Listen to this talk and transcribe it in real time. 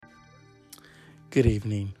Good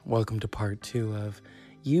evening. Welcome to part 2 of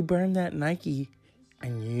You Burn That Nike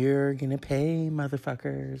and You're Gonna Pay,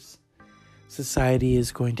 Motherfuckers. Society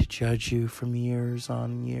is going to judge you from years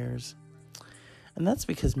on years. And that's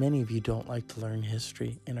because many of you don't like to learn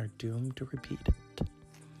history and are doomed to repeat it.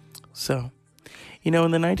 So, in the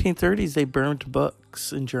 1930s, they burned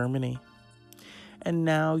books in Germany. And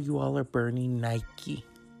now you all are burning Nike.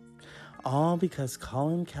 All because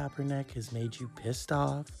Colin Kaepernick has made you pissed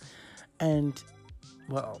off and,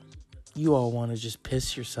 well, you all want to just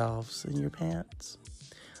piss yourselves in your pants.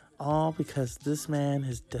 All because this man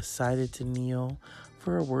has decided to kneel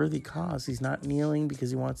for a worthy cause. He's not kneeling because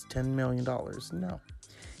he wants $10 million. No.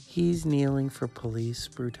 He's kneeling for police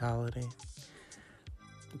brutality.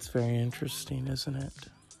 It's very interesting, isn't it?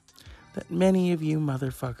 That many of you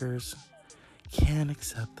motherfuckers can't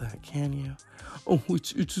accept that, can you? Oh,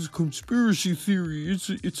 it's a conspiracy theory.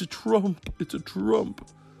 It's a Trump. It's a Trump.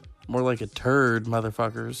 More like a turd,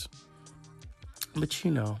 motherfuckers. But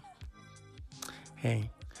hey,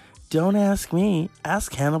 don't ask me.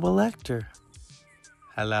 Ask Hannibal Lecter.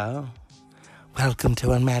 Hello. Welcome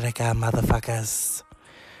to America, motherfuckers.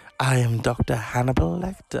 I am Dr. Hannibal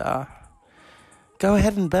Lecter. Go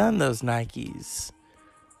ahead and burn those Nikes.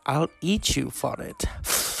 I'll eat you for it.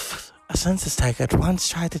 A census taker once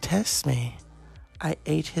tried to test me. I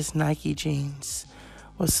ate his Nike jeans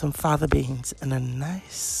with some fava beans and a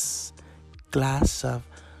nice glass of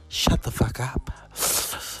shut the fuck up.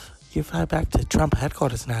 You fly back to Trump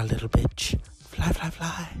headquarters now, little bitch. Fly, fly,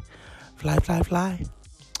 fly. Fly, fly, fly.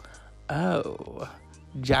 Oh,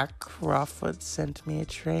 Jack Crawford sent me a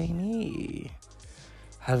trainee.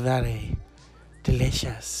 How very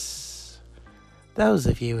delicious. Those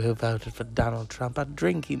of you who voted for Donald Trump are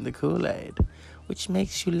drinking the Kool-Aid, which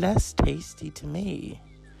makes you less tasty to me.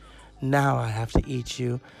 Now I have to eat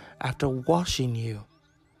you after washing you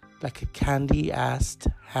like a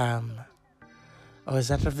candy-assed ham. Or is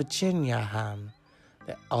that a Virginia ham?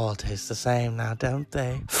 They all taste the same now, don't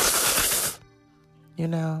they?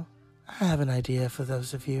 I have an idea for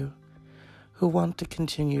those of you who want to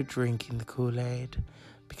continue drinking the Kool-Aid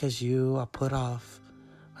because you are put off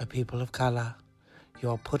by people of color.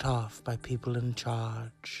 You are put off by people in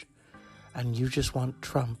charge. And you just want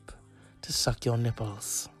Trump to suck your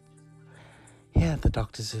nipples. Here at the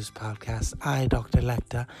Dr. Zeus podcast, I, Dr.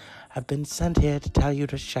 Lecter, have been sent here to tell you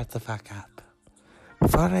to shut the fuck up.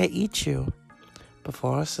 Before I eat you,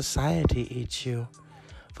 before society eats you,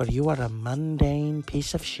 for you are a mundane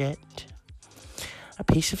piece of shit. A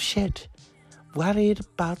piece of shit worried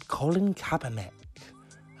about Colin Kaepernick,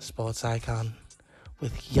 a sports icon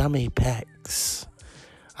with yummy pecs.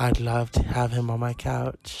 I'd love to have him on my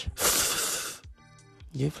couch.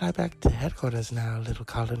 You fly back to headquarters now, little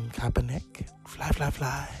Colin Kaepernick. Fly, fly,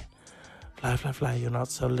 fly. Fly, fly, fly. You're not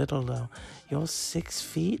so little, though. You're 6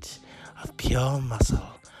 feet of pure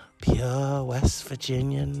muscle. Pure West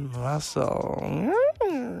Virginian muscle.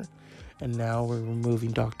 And now we're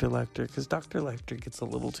removing Dr. Lecter, because Dr. Lecter gets a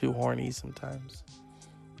little too horny sometimes.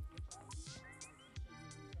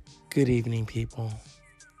 Good evening, people.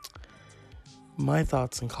 My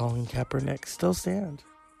thoughts on Colin Kaepernick still stand.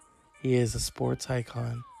 He is a sports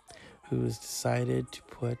icon who has decided to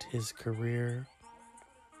put his career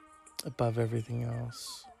above everything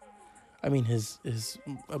else. I mean, his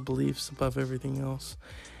beliefs above everything else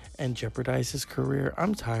and jeopardize his career.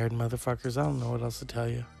 I'm tired, motherfuckers. I don't know what else to tell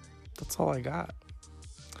you. That's all I got.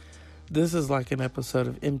 This is like an episode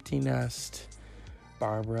of Empty Nest.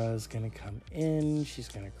 Barbara is going to come in. She's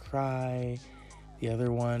going to cry. The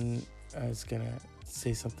other one is going to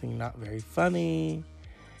say something not very funny.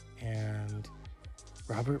 And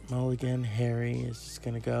Robert Mulligan, Harry, is just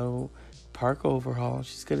going to go park overhaul.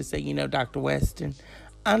 She's going to say, Dr. Weston,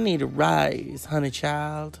 I need a rise, honey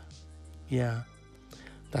child. Yeah,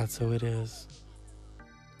 that's who it is.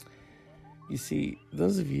 You see,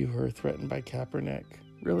 those of you who are threatened by Kaepernick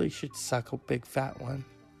really should suck a big fat one.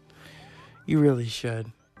 You really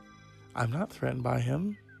should. I'm not threatened by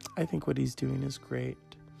him. I think what he's doing is great.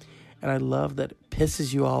 And I love that it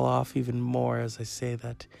pisses you all off even more as I say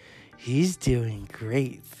that he's doing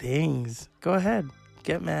great things. Go ahead.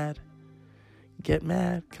 Get mad. Get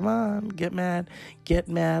mad. Come on. Get mad. Get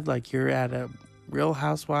mad like you're at a Real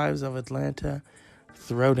Housewives of Atlanta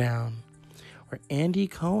throwdown. Where Andy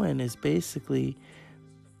Cohen is basically,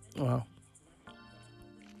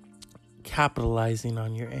 capitalizing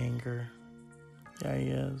on your anger. Yeah, he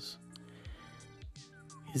is.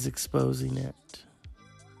 He's exposing it.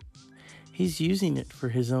 He's using it for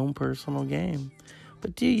his own personal game.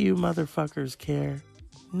 But do you motherfuckers care?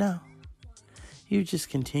 No. You just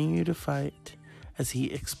continue to fight as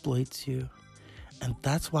he exploits you. And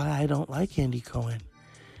that's why I don't like Andy Cohen.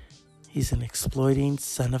 He's an exploiting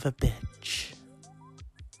son of a bitch.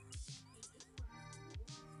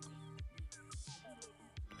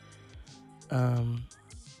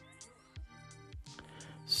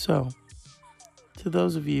 So, to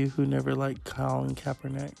those of you who never liked Colin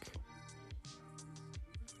Kaepernick,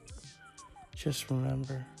 just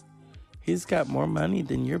remember, he's got more money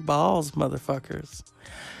than your balls, motherfuckers.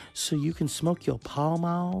 So you can smoke your Pall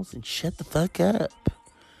Malls and shut the fuck up.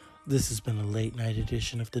 This has been a late night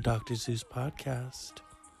edition of the Dr. Zeus podcast.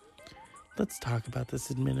 Let's talk about this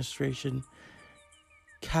administration.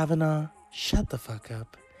 Kavanaugh, shut the fuck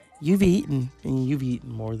up. You've eaten, and you've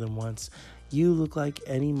eaten more than once. You look like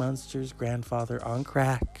Eddie Munster's grandfather on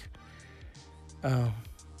crack. Oh.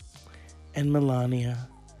 And Melania,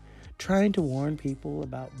 trying to warn people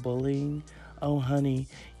about bullying. Oh, honey,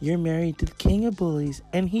 you're married to the king of bullies,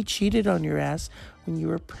 and he cheated on your ass when you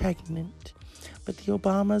were pregnant. But the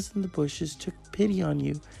Obamas and the Bushes took pity on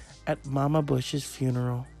you at Mama Bush's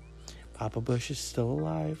funeral. Papa Bush is still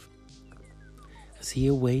alive as he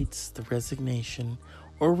awaits the resignation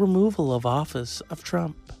or removal of office of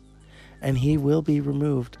Trump. And he will be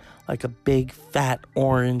removed like a big fat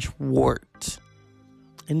orange wart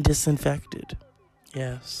and disinfected.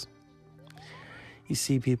 Yes. You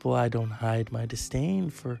see, people, I don't hide my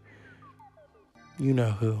disdain for you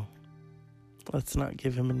know who. Let's not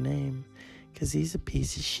give him a name, because he's a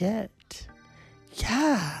piece of shit.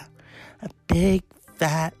 Yeah, a big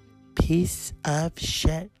fat piece of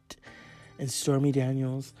shit. And Stormy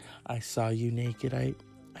Daniels, I saw you naked. I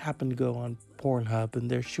happened to go on Pornhub, and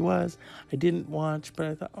there she was. I didn't watch, but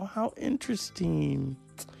I thought, oh, how interesting.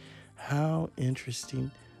 How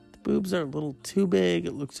interesting. The boobs are a little too big.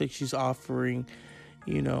 It looks like she's offering,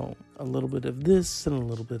 a little bit of this and a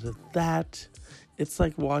little bit of that. It's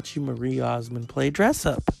like watching Marie Osmond play dress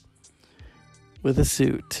up with a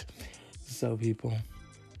suit. So, people,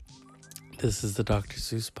 this is the Dr.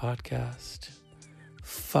 Zeus podcast.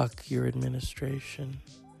 Fuck your administration.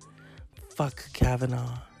 Fuck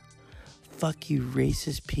Kavanaugh. Fuck you,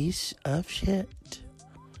 racist piece of shit.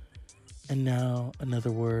 And now another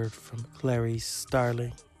word from Clarice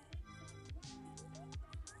Starling.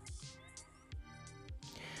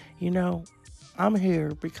 I'm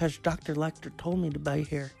here because Dr. Lecter told me to be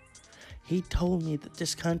here. He told me that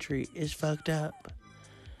this country is fucked up.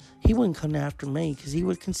 He wouldn't come after me because he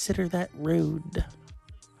would consider that rude.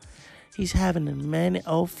 He's having many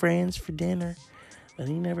old friends for dinner, but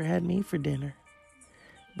he never had me for dinner.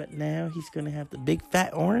 But now he's going to have the big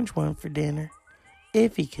fat orange one for dinner,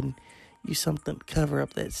 if he can use something to cover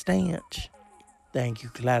up that stench. Thank you,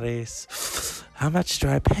 Clarice. How much do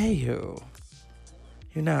I pay you?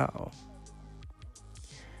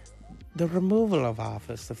 The removal of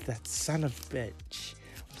office of that son of a bitch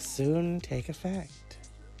will soon take effect.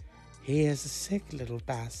 He is a sick little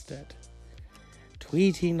bastard.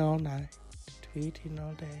 Tweeting all night, tweeting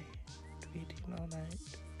all day, tweeting all night,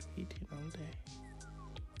 tweeting all day.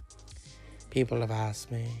 People have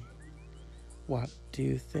asked me, what do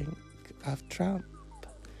you think of Trump?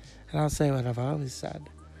 And I'll say what I've always said.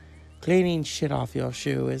 Cleaning shit off your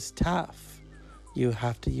shoe is tough. You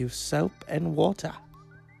have to use soap and water.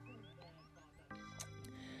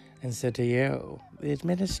 And so to you, the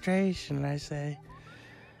administration, I say,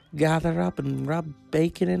 gather up and rub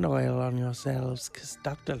bacon and oil on yourselves, because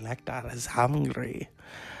Dr. Lecter is hungry.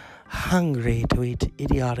 Hungry to eat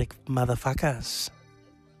idiotic motherfuckers.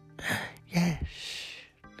 Yes.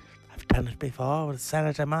 I've done it before with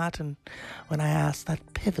Senator Martin when I asked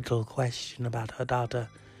that pivotal question about her daughter,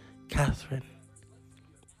 Catherine.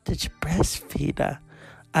 Did you breastfeed her?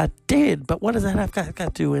 I did, but what does that have got to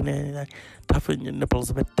do with anything? Toughen your nipples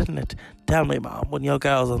a bit, didn't it? Tell me, Mom, when your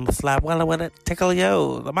girl's on the slab, well, when it tickle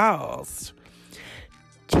you, the most.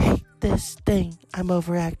 Take this thing. I'm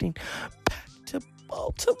overacting. Back to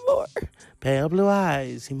Baltimore. Pale blue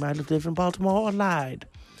eyes. He might have lived in Baltimore or lied.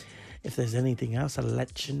 If there's anything else, I'll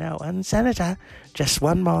let you know. And, Senator, just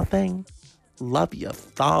one more thing. Love your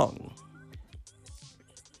thong.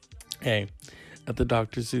 Hey, at the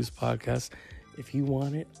Dr. Zeus podcast, if you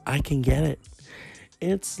want it, I can get it.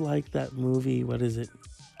 It's like that movie, what is it?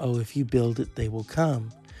 Oh, if you build it, they will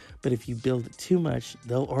come. But if you build it too much,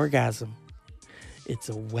 they'll orgasm. It's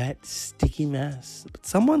a wet, sticky mess. But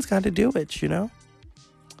someone's got to do it,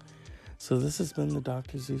 So this has been the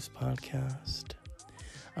Dr. Zeus podcast.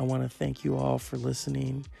 I want to thank you all for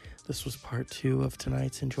listening. This was part 2 of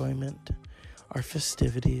tonight's enjoyment, our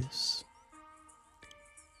festivities.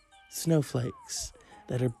 Snowflakes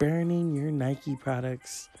that are burning your Nike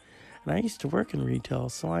products. And I used to work in retail,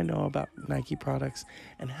 so I know about Nike products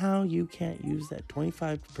and how you can't use that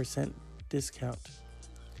 25% discount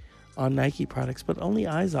on Nike products, but only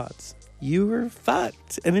Izots. You were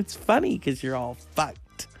fucked. And it's funny because you're all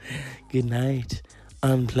fucked. Good night.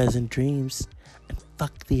 Unpleasant dreams. And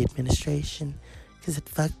fuck the administration because it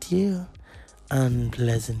fucked you.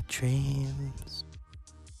 Unpleasant dreams.